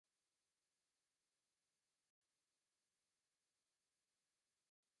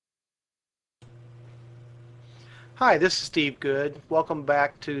Hi, this is Steve Good. Welcome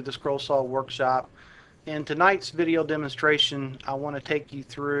back to the Scroll Saw Workshop. In tonight's video demonstration, I want to take you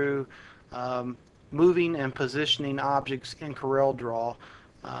through um, moving and positioning objects in CorelDRAW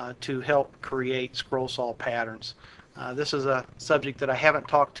to help create scroll saw patterns. This is a subject that I haven't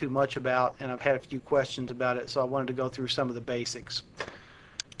talked too much about, and I've had a few questions about it, so I wanted to go through some of the basics.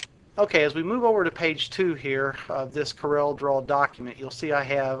 Okay, as we move over to page 2 here of this CorelDRAW document, you'll see I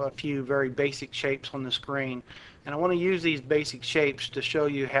have a few very basic shapes on the screen. And I want to use these basic shapes to show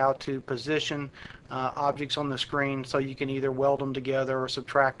you how to position objects on the screen so you can either weld them together or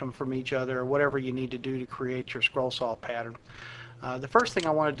subtract them from each other or whatever you need to do to create your scroll saw pattern. The first thing I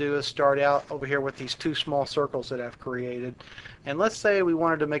want to do is start out over here with these two small circles that I've created. And let's say we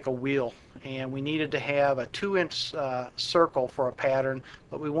wanted to make a wheel and we needed to have a 2-inch circle for a pattern,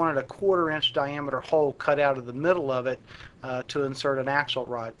 but we wanted a 1/4-inch diameter hole cut out of the middle of it to insert an axle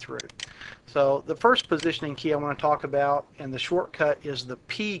rod through. So the first positioning key I want to talk about, and the shortcut is the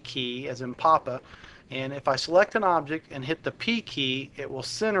P key, as in Papa. And if I select an object and hit the P key, it will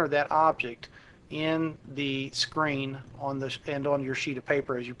center that object in the screen on your sheet of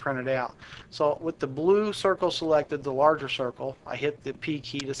paper as you print it out. So with the blue circle selected, the larger circle, I hit the P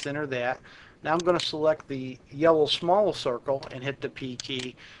key to center that. Now I'm going to select the yellow small circle and hit the P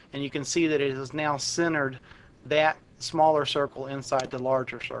key, and you can see that it has now centered that smaller circle inside the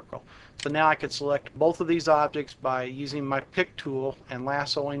larger circle. So now I could select both of these objects by using my pick tool and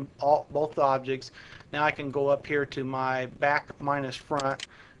lassoing both objects. Now I can go up here to my back minus front,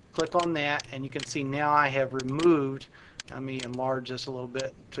 click on that, and you can see now I have removed. Let me enlarge this a little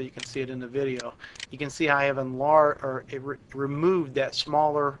bit so you can see it in the video. You can see I have removed that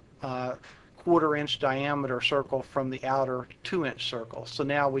smaller 1/4-inch diameter circle from the outer 2-inch circle. So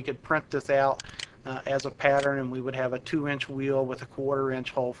now we could print this out as a pattern, and we would have a 2-inch wheel with a 1/4-inch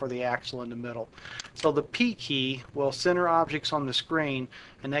hole for the axle in the middle. So the P key will center objects on the screen,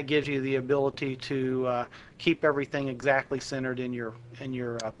 and that gives you the ability to keep everything exactly centered in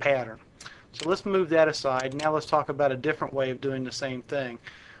your pattern. So let's move that aside. Now let's talk about a different way of doing the same thing.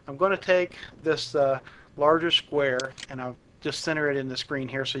 I'm going to take this larger square, and I'll just center it in the screen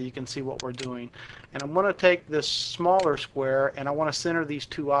here so you can see what we're doing. And I'm going to take this smaller square and I want to center these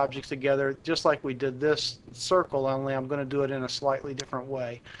two objects together just like we did this circle, only I'm going to do it in a slightly different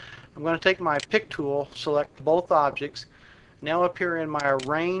way. I'm going to take my pick tool, select both objects. Now up here in my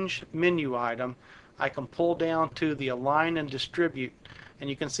Arrange menu item, I can pull down to the Align and Distribute,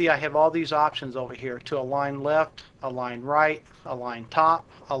 and you can see I have all these options over here to align left, align right, align top,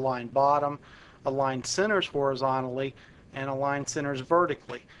 align bottom, align centers horizontally, and align centers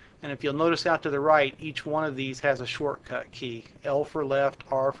vertically. And if you'll notice out to the right, each one of these has a shortcut key. L for left,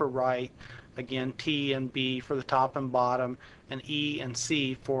 R for right, again T and B for the top and bottom, and E and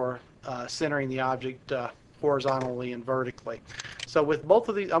C for centering the object horizontally and vertically. So with both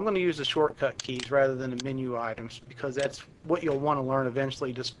of these, I'm going to use the shortcut keys rather than the menu items because that's what you'll want to learn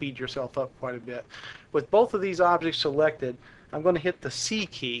eventually to speed yourself up quite a bit. With both of these objects selected, I'm going to hit the C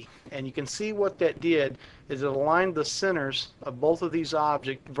key, and you can see what that did is it aligned the centers of both of these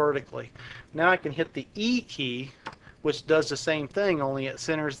objects vertically. Now I can hit the E key, which does the same thing, only it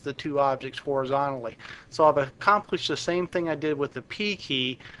centers the two objects horizontally. So I've accomplished the same thing I did with the P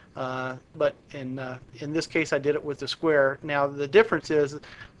key, but in this case I did it with the square. Now the difference is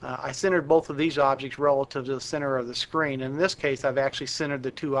I centered both of these objects relative to the center of the screen. In this case I've actually centered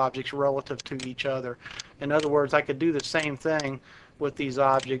the two objects relative to each other. In other words, I could do the same thing with these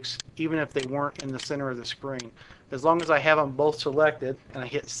objects even if they weren't in the center of the screen. As long as I have them both selected and I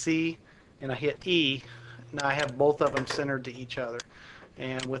hit C and I hit E, now I have both of them centered to each other.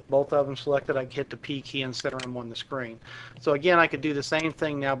 And with both of them selected, I can hit the P key and center them on the screen. So again, I could do the same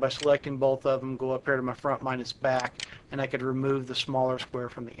thing now by selecting both of them, go up here to my front minus back, and I could remove the smaller square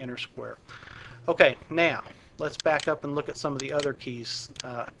from the inner square. Okay, now let's back up and look at some of the other keys,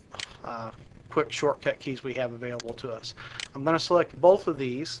 quick shortcut keys we have available to us. I'm going to select both of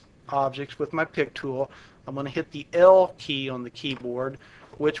these objects with my pick tool. I'm going to hit the L key on the keyboard,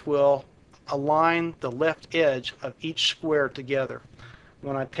 which will align the left edge of each square together.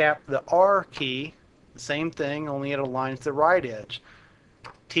 When I tap the R key, the same thing, only it aligns the right edge.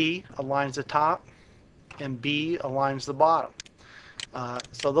 T aligns the top, and B aligns the bottom.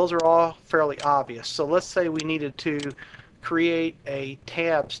 So those are all fairly obvious. So let's say we needed to create a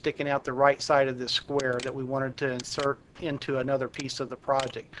tab sticking out the right side of this square that we wanted to insert into another piece of the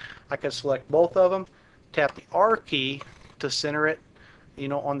project. I could select both of them, tap the R key to center it,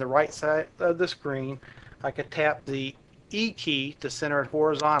 on the right side of the screen. I could tap the E key to center it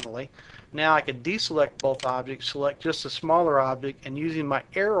horizontally. Now I could deselect both objects, select just a smaller object, and using my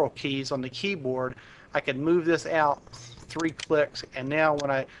arrow keys on the keyboard, I can move this out 3 clicks, and now when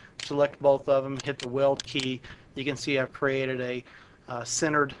I select both of them, hit the weld key, you can see I've created a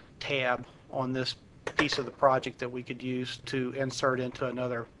centered tab on this piece of the project that we could use to insert into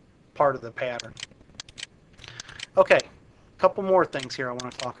another part of the pattern. Okay, a couple more things here I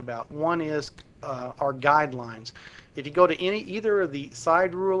want to talk about. One is our guidelines. If you go to either of the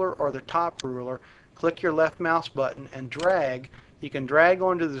side ruler or the top ruler, click your left mouse button and drag. You can drag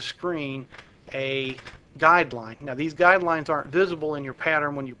onto the screen a guideline. Now these guidelines aren't visible in your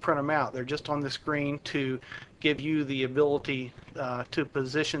pattern when you print them out. They're just on the screen to give you the ability to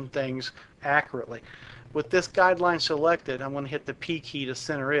position things accurately. With this guideline selected, I'm going to hit the P key to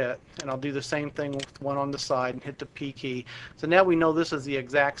center it, and I'll do the same thing with one on the side and hit the P key. So now we know this is the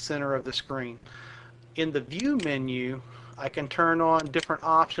exact center of the screen. In the View menu, I can turn on different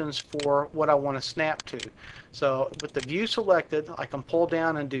options for what I want to snap to. So with the view selected, I can pull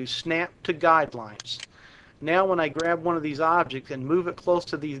down and do Snap to Guidelines. Now when I grab one of these objects and move it close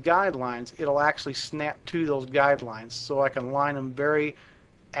to these guidelines, it'll actually snap to those guidelines, so I can line them very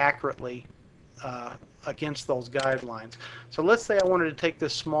accurately against those guidelines. So let's say I wanted to take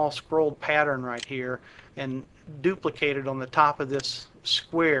this small scrolled pattern right here and duplicate it on the top of this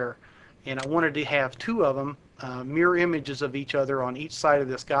square, and I wanted to have 2 of them mirror images of each other on each side of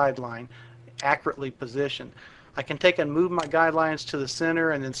this guideline, accurately positioned. I can take and move my guidelines to the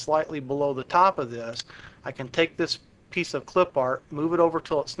center, and then slightly below the top of this I can take this piece of clip art, move it over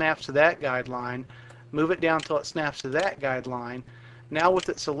till it snaps to that guideline, move it down till it snaps to that guideline. Now with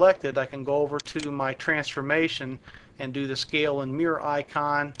it selected, I can go over to my transformation and do the scale and mirror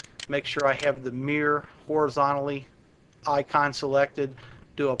icon, make sure I have the mirror horizontally icon selected,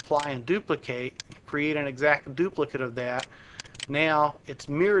 do apply and duplicate, create an exact duplicate of that. Now it's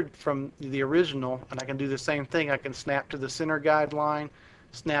mirrored from the original, and I can do the same thing. I can snap to the center guideline,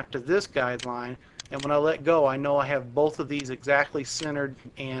 snap to this guideline, and when I let go, I know I have both of these exactly centered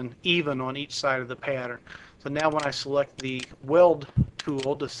and even on each side of the pattern. So now when I select the weld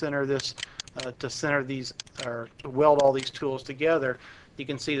tool to center this, or to weld all these tools together, you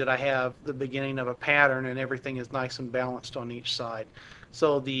can see that I have the beginning of a pattern and everything is nice and balanced on each side.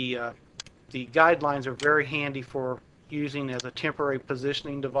 So the guidelines are very handy for using as a temporary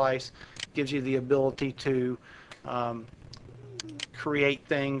positioning device. Gives you the ability to create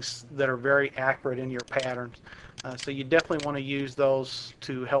things that are very accurate in your patterns. So you definitely want to use those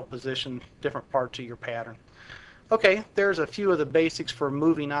to help position different parts of your pattern. Okay, there's a few of the basics for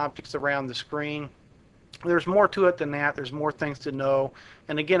moving objects around the screen. There's more to it than that. There's more things to know.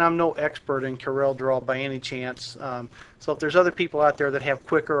 And again, I'm no expert in Corel Draw by any chance. So if there's other people out there that have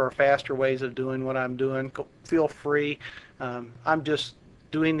quicker or faster ways of doing what I'm doing, feel free. I'm just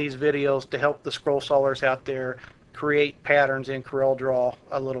doing these videos to help the scroll sawers out there create patterns in Corel Draw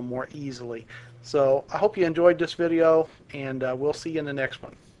a little more easily. So I hope you enjoyed this video, and we'll see you in the next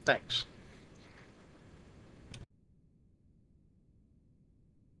one. Thanks.